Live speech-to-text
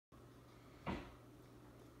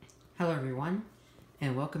Hello everyone,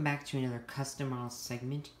 and welcome back to another custom model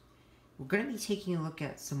segment. We're going to be taking a look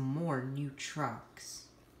at some more new trucks.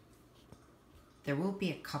 There will be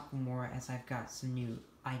a couple more as I've got some new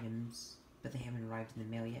items, but they haven't arrived in the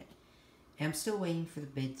mail yet. And I'm still waiting for the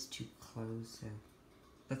bids to close, so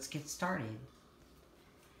let's get started.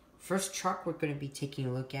 First truck we're going to be taking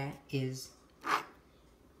a look at is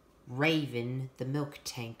Raven, the milk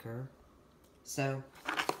tanker. So,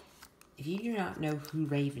 if you do not know who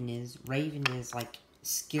Raven is like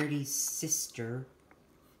Scaredy sister.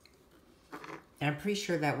 And I'm pretty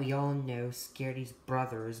sure that we all know Scaredy's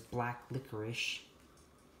brother is Black Licorice,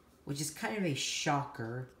 which is kind of a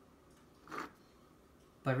shocker.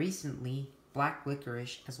 But recently, Black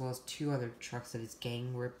Licorice, as well as two other trucks of his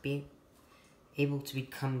gang, were able to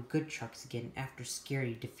become good trucks again after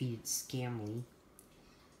Scaredy defeated Scamly.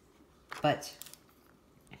 But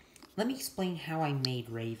let me explain how I made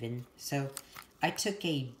Raven. So, I took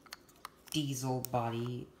a diesel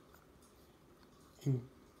body, and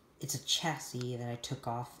it's a chassis that I took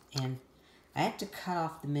off, and I had to cut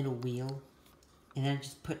off the middle wheel, and then I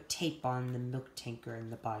just put tape on the milk tanker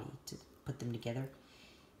and the body to put them together.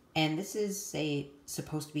 And this is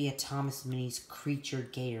supposed to be a Thomas Mini's creature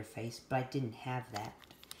gator face, but I didn't have that.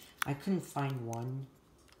 I couldn't find one.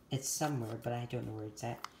 It's somewhere, but I don't know where it's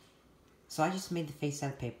at. So I just made the face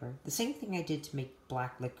out of paper. The same thing I did to make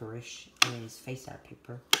Black Licorice. I made his face out of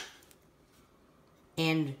paper.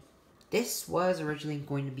 And this was originally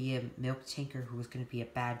going to be a milk tanker who was going to be a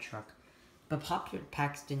bad truck. But Popular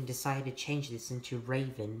Paxton decided to change this into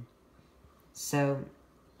Raven. So,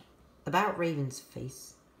 about Raven's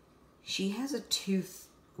face. She has a tooth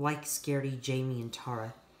like Scaredy, Jamie, and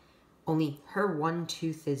Tara. Only her one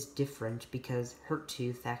tooth is different because her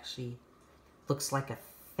tooth actually looks like a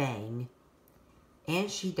fang.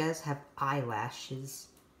 And she does have eyelashes,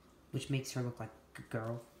 which makes her look like a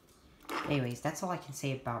girl. Anyways, that's all I can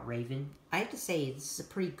say about Raven. I have to say, this is a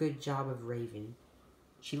pretty good job of Raven.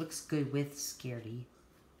 She looks good with Scaredy.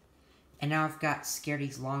 And now I've got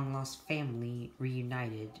Scaredy's long-lost family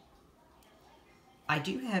reunited. I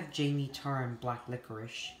do have Jamie, Tara, and Black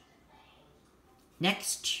Licorice.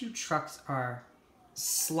 Next two trucks are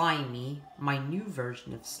Slimy, my new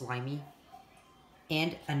version of Slimy,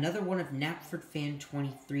 and another one of Knapford Fan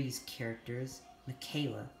 23's characters,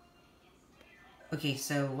 Michaela. Okay,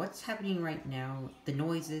 so what's happening right now, the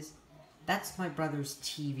noises, that's my brother's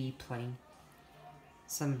TV playing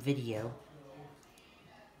some video.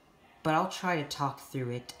 But I'll try to talk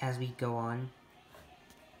through it as we go on.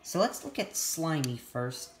 So let's look at Slimy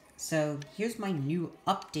first. So here's my new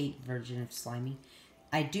update version of Slimy.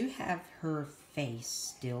 I do have her face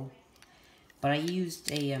still, but I used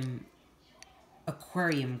a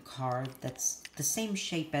aquarium card that's the same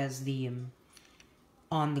shape as the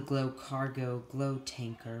On the Glow Cargo Glow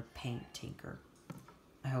Tanker paint tanker.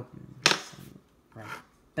 I hope I'm saying it right.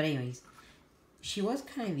 But anyways, she was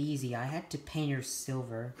kind of easy. I had to paint her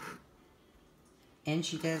silver, and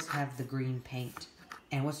she does have the green paint.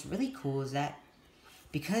 And what's really cool is that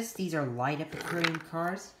because these are light up aquarium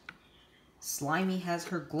cars, Slimy has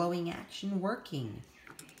her glowing action working.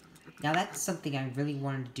 Now that's something I really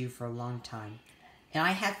wanted to do for a long time. And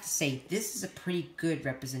I have to say, this is a pretty good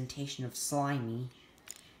representation of Slimy.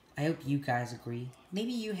 I hope you guys agree.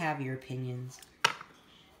 Maybe you have your opinions.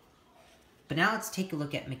 But now let's take a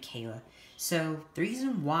look at Michaela. So, the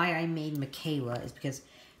reason why I made Michaela is because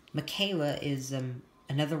Michaela is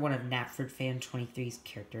another one of Knapford Fan 23's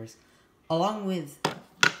characters, along with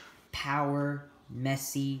Power,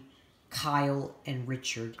 Messy, Kyle, and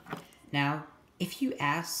Richard. Now, if you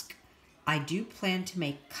ask, I do plan to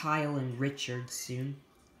make Kyle and Richard soon.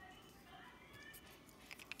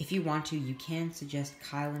 If you want to, you can suggest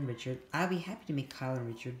Kyle and Richard. I'll be happy to make Kyle and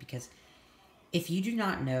Richard because if you do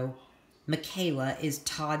not know, Michaela is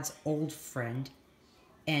Todd's old friend,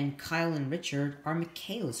 and Kyle and Richard are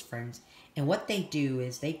Michaela's friends. And what they do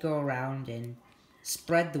is they go around and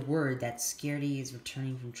spread the word that Scaredy is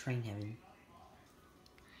returning from Train Heaven.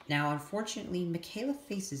 Now, unfortunately, Michaela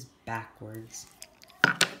faces backwards.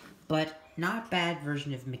 But not a bad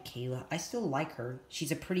version of Michaela. I still like her.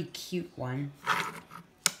 She's a pretty cute one.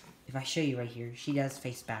 If I show you right here, she does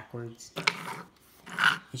face backwards.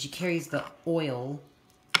 And she carries the oil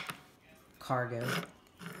cargo.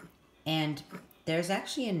 And there's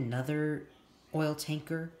actually another oil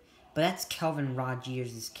tanker, but that's Kelvin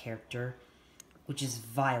Rogers' character, which is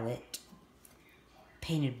Violet,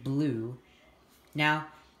 painted blue. Now,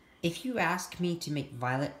 if you ask me to make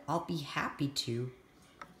Violet, I'll be happy to.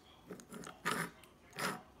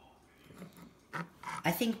 I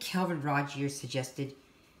think Kelvin Rogers suggested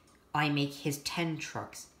I make his 10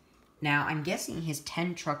 trucks. Now, I'm guessing his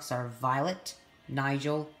 10 trucks are Violet,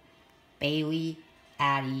 Nigel, Bailey,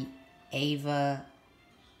 Addie, Ava,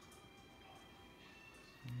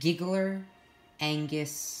 Giggler,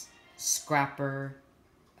 Angus, Scrapper,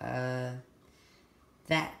 that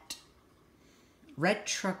red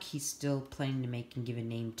truck he's still planning to make and give a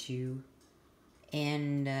name to.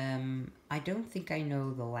 And, I don't think I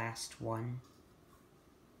know the last one.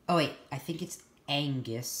 Oh, wait, I think it's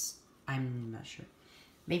Angus. I'm not sure.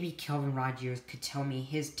 Maybe Kelvin Rogers could tell me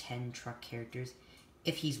his 10 truck characters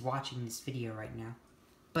if he's watching this video right now.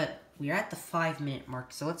 But we're at the 5-minute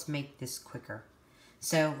mark, so let's make this quicker.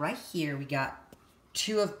 So, right here, we got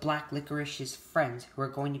 2 of Black Licorice's friends who are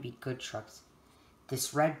going to be good trucks.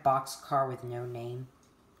 This red box car with no name.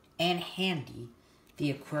 And Handy,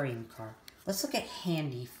 the aquarium car. Let's look at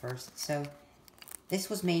Handy first. So, this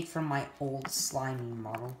was made from my old Slimy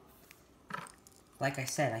model. Like I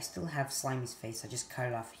said, I still have Slimy's face. I just cut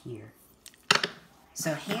it off here.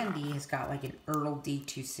 So, Handy has got like an Earl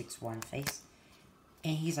D261 face.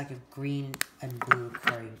 And he's like a green and blue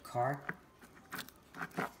aquarium car.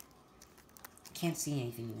 Can't see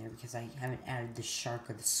anything in there because I haven't added the shark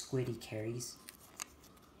or the squid he carries.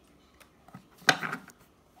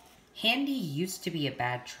 Handy used to be a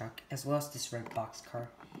bad truck, as well as this red box car.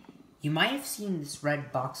 You might have seen this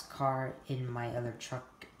red box car in my other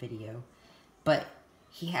truck video, but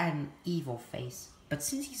he had an evil face. But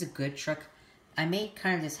since he's a good truck, I made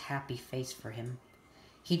kind of this happy face for him.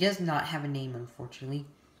 He does not have a name, unfortunately.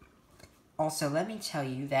 Also, let me tell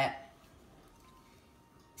you that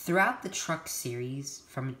throughout the truck series,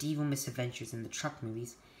 from Medieval Misadventures and the truck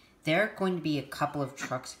movies, there are going to be a couple of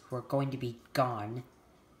trucks who are going to be gone,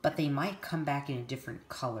 but they might come back in a different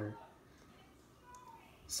color.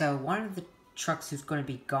 So one of the trucks who's going to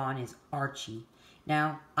be gone is Archie.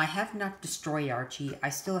 Now, I have not destroyed Archie. I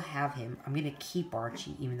still have him. I'm going to keep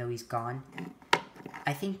Archie even though he's gone.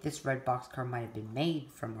 I think this red box car might have been made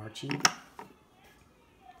from Archie.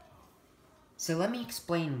 So let me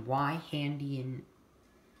explain why Handy and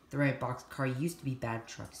the red box car used to be bad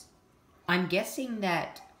trucks. I'm guessing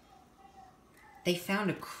that they found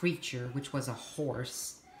a creature, which was a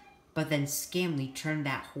horse, but then Scamly turned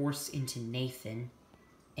that horse into Nathan,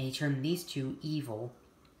 and he turned these two evil.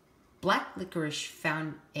 Black Licorice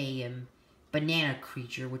found a banana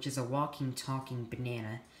creature, which is a walking, talking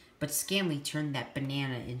banana, but Scamly turned that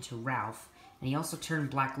banana into Ralph, and he also turned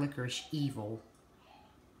Black Licorice evil.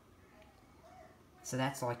 So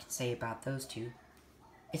that's all I can say about those two.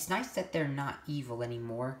 It's nice that they're not evil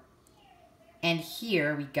anymore. And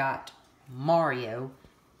here we got Mario,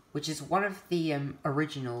 which is one of the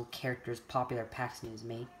original characters Popular Paxton has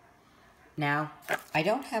made. Now, I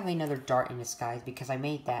don't have another Dart in Disguise because I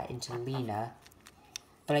made that into Lena.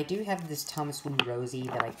 But I do have this Thomas Wooden Rosie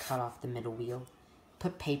that I cut off the middle wheel,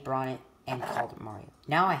 put paper on it, and called it Mario.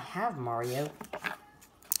 Now I have Mario.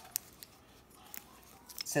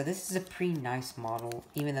 So this is a pretty nice model,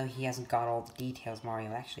 even though he hasn't got all the details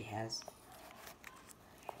Mario actually has.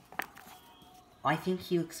 I think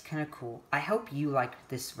he looks kind of cool. I hope you like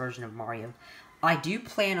this version of Mario. I do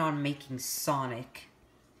plan on making Sonic,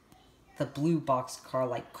 the blue box car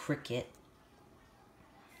like Cricket.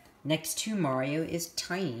 Next to Mario is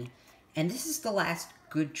Tiny, and this is the last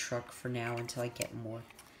good truck for now until I get more.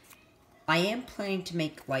 I am planning to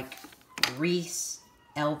make like Reese,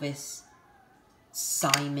 Elvis,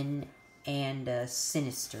 Simon, and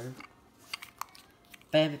Sinister.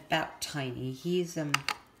 But about Tiny, he's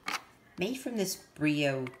made from this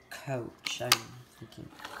Brio coach, I'm thinking.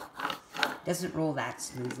 Doesn't roll that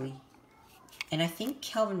smoothly. And I think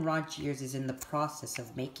Kelvin Rogers is in the process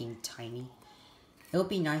of making Tiny. It'll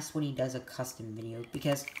be nice when he does a custom video,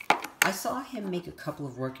 because I saw him make a couple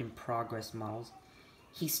of work-in-progress models.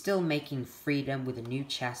 He's still making Freedom with a new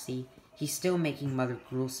chassis. He's still making Mother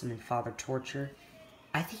Gruesome and Father Torture.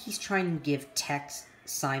 I think he's trying to give Tex,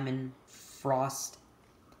 Simon, Frost,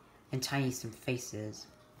 and Tiny some faces.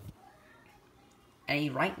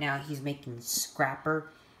 And right now, he's making Scrapper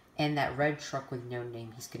and that red truck with no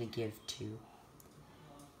name he's going to give to.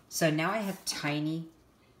 So now I have Tiny,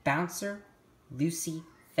 Bouncer, Lucy,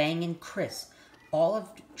 Fang, and Chris. All of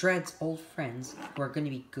Dread's old friends who are going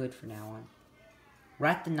to be good from now on. We're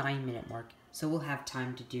at the 9-minute mark, so we'll have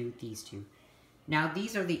time to do these two. Now,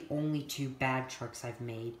 these are the only two bad trucks I've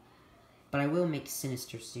made, but I will make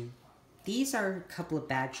Sinister soon. These are a couple of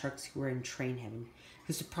bad trucks who are in train heaven,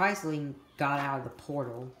 who surprisingly got out of the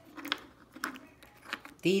portal.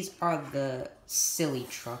 These are the silly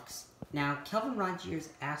trucks. Now, Kelvin Rogers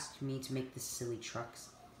asked me to make the silly trucks,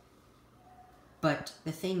 but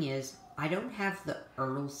the thing is, I don't have the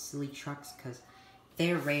Earl silly trucks, because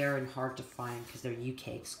They're rare and hard to find because they're UK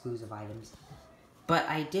exclusive items. But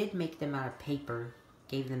I did make them out of paper,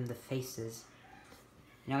 gave them the faces.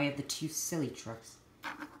 Now we have the two silly trucks.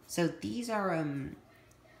 So these are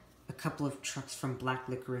a couple of trucks from Black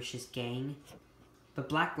Licorice's gang. But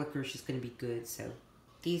Black Licorice is going to be good, so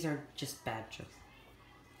these are just bad trucks.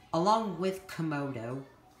 Along with Komodo.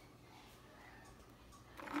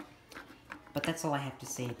 But that's all I have to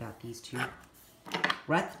say about these two.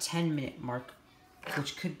 We're at the 10-minute mark,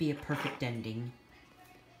 which could be a perfect ending.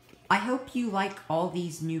 I hope you like all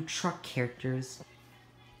these new truck characters.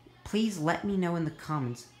 Please let me know in the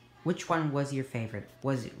comments which one was your favorite.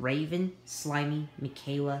 Was it Raven, Slimy,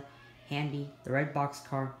 Michaela, Handy, the Red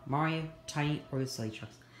Boxcar, Mario, Tiny, or the Silly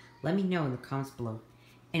Trucks? Let me know in the comments below.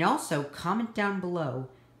 And also, comment down below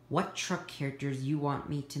what truck characters you want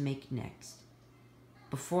me to make next.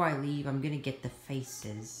 Before I leave, I'm going to get the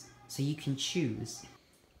faces, so you can choose.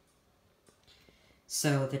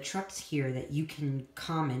 So, the trucks here that you can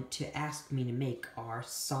comment to ask me to make are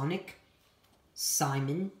Sonic,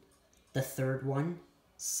 Simon, the third one,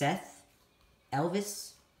 Seth,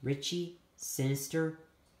 Elvis, Richie, Sinister,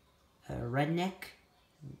 Redneck,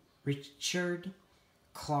 Richard,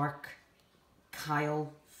 Clark,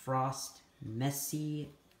 Kyle, Frost, Messy,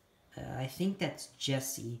 I think that's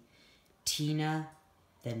Jesse, Tina,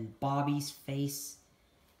 then Bobby's face.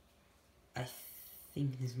 I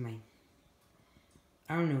think this is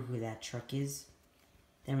I don't know who that truck is.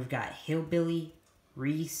 Then we've got Hillbilly,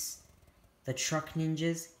 Reese, the Truck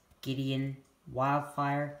Ninjas, Gideon,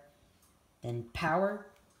 Wildfire, then Power,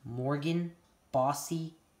 Morgan,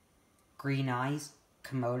 Bossy, Green Eyes,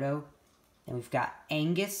 Komodo. Then we've got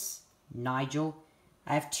Angus, Nigel.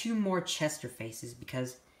 I have two more Chester faces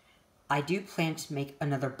because I do plan to make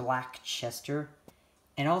another black Chester.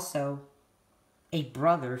 And also a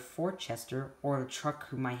brother for Chester, or a truck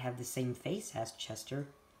who might have the same face as Chester.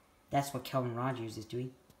 That's what Kelvin Rogers is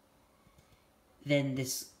doing. Then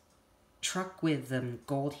this truck with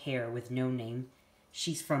gold hair with no name.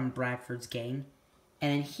 She's from Bradford's gang.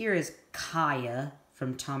 And then here is Kaya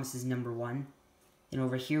from Thomas's number 1. Then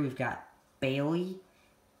over here we've got Bailey,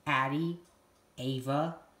 Addie,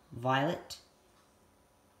 Ava, Violet,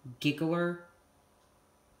 Giggler,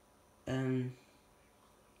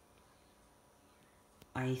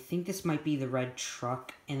 I think this might be the red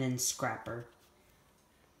truck, and then Scrapper.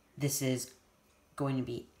 This is going to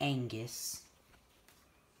be Angus.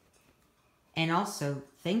 And also,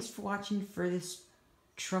 thanks for watching for this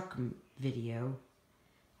truck video.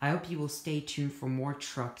 I hope you will stay tuned for more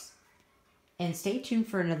trucks. And stay tuned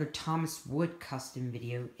for another Thomas Wood custom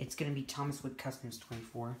video. It's going to be Thomas Wood Customs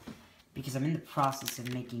 24. Because I'm in the process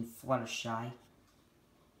of making Fluttershy.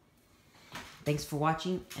 Thanks for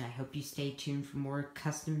watching, and I hope you stay tuned for more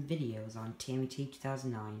custom videos on Tammy Tape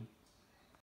 2009.